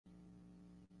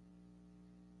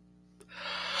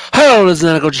Hello, this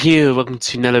is Coach here. Welcome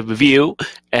to another review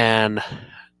and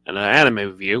another anime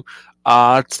review.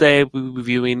 Today we'll be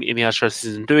reviewing Inuyasha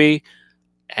Season 3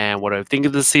 and what I think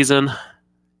of this season.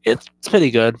 It's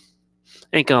pretty good.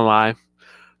 Ain't gonna lie.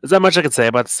 There's not much I can say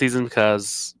about the season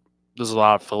because there's a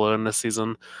lot of filler in this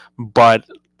season. But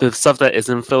the stuff that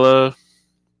isn't filler,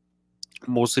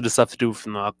 mostly the stuff to do with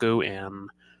Naku, and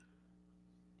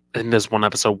I think there's one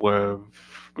episode where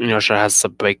Inuyasha has to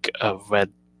break a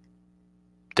red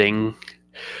thing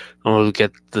in order to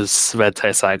get this red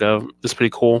Taisaga. It's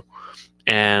pretty cool.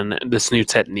 And this new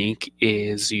technique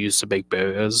is used to break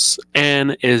barriers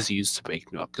and is used to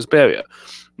break Naku's barrier.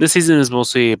 This season is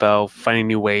mostly about finding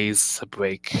new ways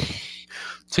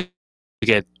to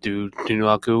get through to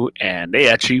Naku, and they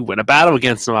actually win a battle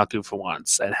against Naku for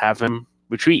once and have him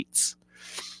retreats.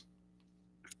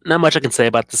 Not much I can say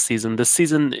about this season. This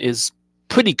season is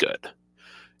pretty good.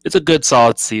 It's a good,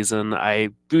 solid season. I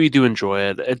really do enjoy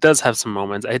it. It does have some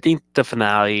moments. I think the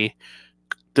finale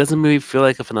doesn't really feel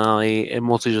like a finale. It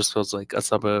mostly just feels like a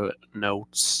sub of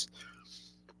notes.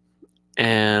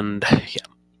 And yeah,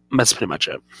 that's pretty much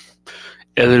it.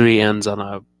 It literally ends on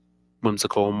a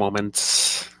whimsical moment,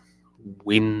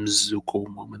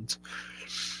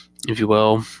 if you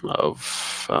will,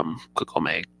 of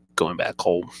Kokome going back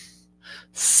home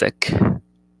sick.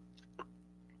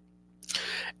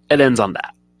 It ends on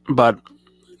that. But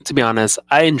to be honest,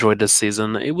 I enjoyed this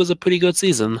season. It was a pretty good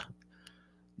season.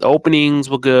 The openings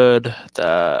were good.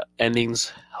 The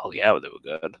endings, hell yeah, they were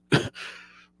good.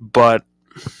 But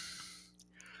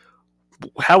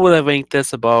how would I rank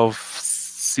this above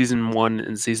season 1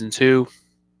 and season 2?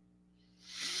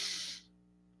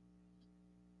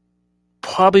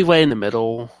 Probably right in the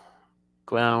middle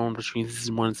ground between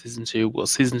season 1 and season 2. Well,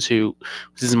 season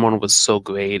 1 was so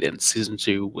great, and season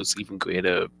 2 was even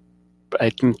greater. But I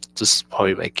think this is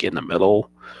probably like in the middle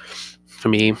for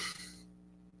me.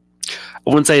 I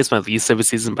wouldn't say it's my least favorite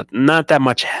season, but not that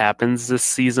much happens this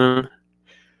season,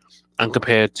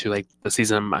 compared to like the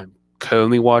season I'm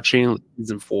currently watching,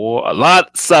 season 4. A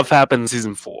lot of stuff happened in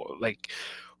season 4. Like,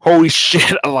 holy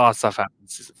shit, a lot of stuff happened in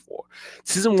season 4.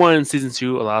 Season 1 and season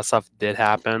 2, a lot of stuff did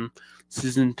happen.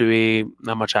 Season 3,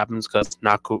 not much happens because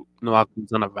Naku's not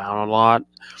around a lot,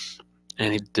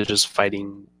 and they're just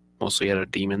fighting mostly other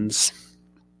demons.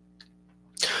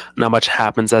 Not much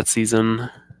happens that season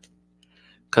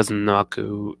because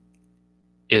Naku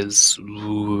is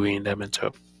luring them into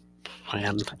a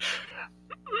plan.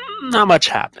 Not much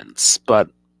happens, but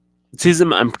the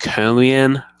season I'm currently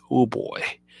in, oh boy,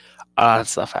 a lot of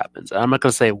stuff happens. I'm not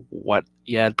gonna say what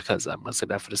yet because I'm gonna say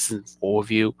that for the season 4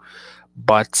 review.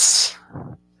 But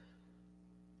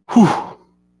whew,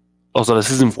 also the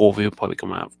season 4 review will probably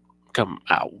come out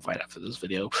right after this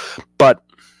video. But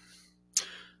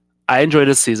I enjoyed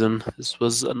this season. This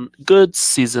was a good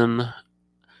season.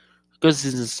 Good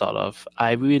season start off.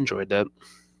 I really enjoyed it.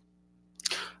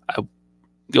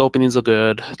 The openings are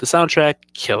good. The soundtrack,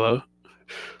 killer.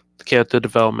 The character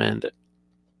development,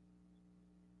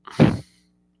 for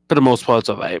the most part, it's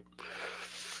alright.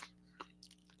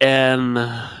 And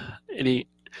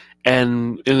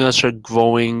Inuyasha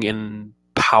growing in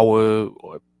power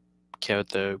or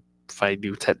character, find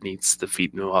new techniques to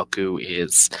defeat Naku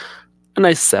is a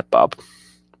nice step up.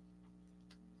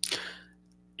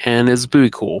 And it's really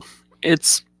cool.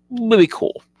 It's really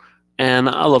cool. And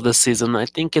I love this season. I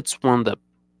think it's one of the...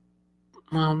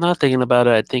 Well, I'm not thinking about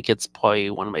it. I think it's probably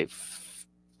one of my...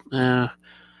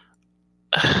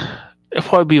 it'll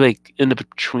probably be like in the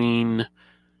between...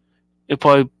 If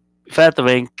I had to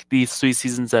rank these 3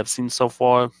 seasons I've seen so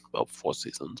far, well, 4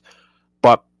 seasons,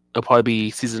 but it'll probably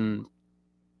be season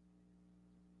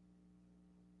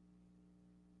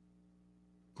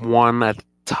 1 at the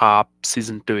top,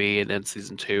 season 3, and then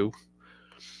season 2.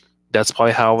 That's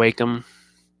probably how I rank them.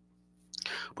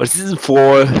 But season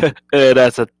 4,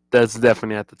 that's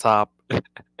definitely at the top.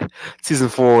 Season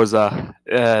 4 is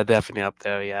definitely up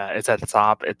there. Yeah, it's at the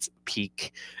top. It's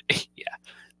peak.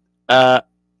 Yeah.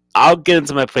 I'll get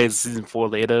into my plays of season 4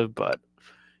 later, but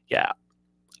yeah,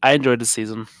 I enjoyed the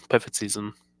season. Perfect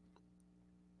season.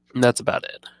 And that's about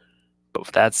it. But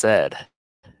with that said,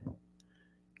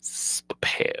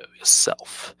 prepare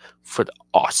yourself for the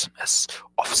awesomeness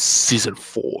of season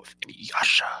 4 of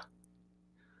Inuyasha.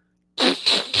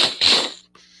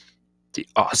 The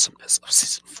awesomeness of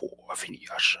season 4 of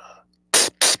Inuyasha.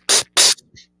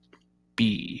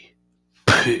 Be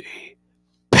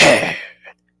prepared.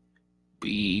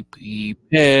 Be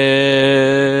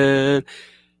prepared.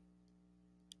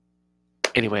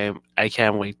 Anyway, I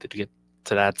can't wait to get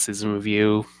to that season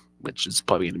review, which is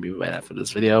probably going to be right after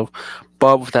this video.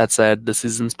 But with that said, the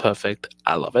season's perfect.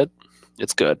 I love it.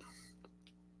 It's good.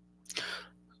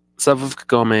 stuff with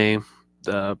Kagome,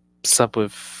 the stuff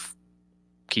with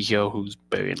Kikyo, who's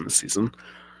buried in the season.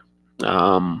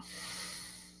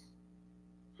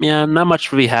 Yeah, not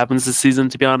much really happens this season,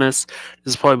 to be honest.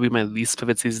 This is probably my least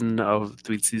favorite season of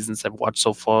 3 seasons I've watched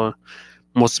so far.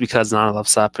 Mostly because not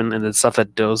enough happen, and the stuff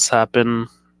that does happen,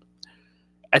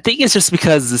 I think it's just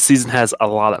because the season has a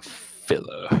lot of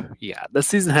filler. Yeah, the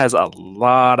season has a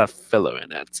lot of filler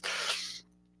in it.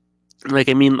 Like,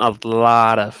 I mean, a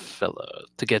lot of filler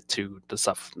to get to the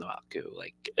stuff with Naku.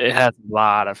 Like, it has a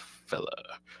lot of filler.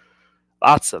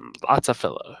 Lots of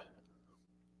filler.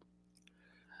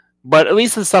 But at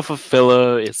least the stuff with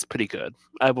filler is pretty good.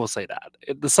 I will say that.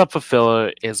 The stuff with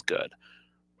filler is good.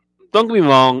 Don't get me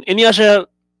wrong, Inuyasha,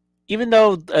 even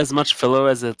though as much filler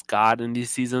as it's got in these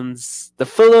seasons, the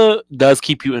filler does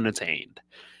keep you entertained.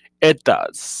 It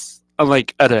does.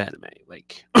 Unlike other anime,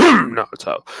 like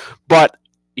Naruto. But,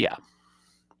 yeah.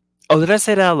 Oh, did I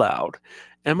say that out loud?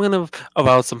 I'm gonna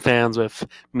allow some fans with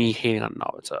me hating on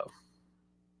Naruto.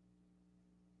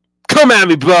 Come at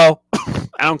me, bro!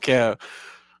 I don't care.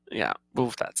 Yeah,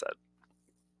 with that said.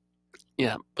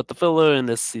 Yeah, but the filler in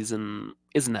this season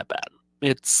isn't that bad.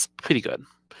 It's pretty good.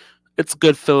 It's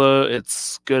good filler.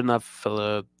 It's good enough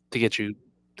filler to get you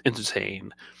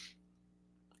entertained.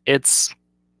 It's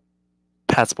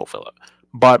passable filler.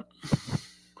 But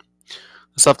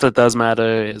the stuff that does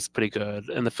matter is pretty good.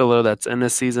 And the filler that's in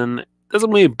this season doesn't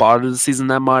really bother the season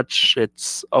that much.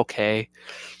 It's okay.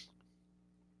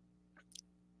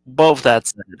 Both that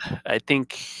said, I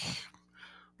think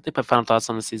my final thoughts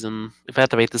on the season. If I had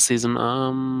to rate the season,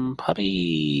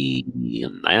 probably a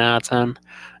 9 out of 10.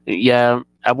 Yeah,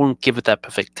 I wouldn't give it that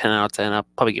perfect 10 out of 10. I'll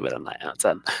probably give it a 9 out of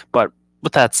 10. But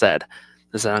with that said,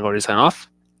 this is going to sign off.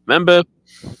 Remember,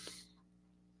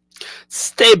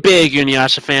 stay big,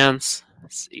 Inuyasha fans.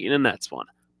 See you in the next one.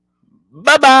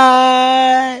 Bye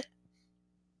bye.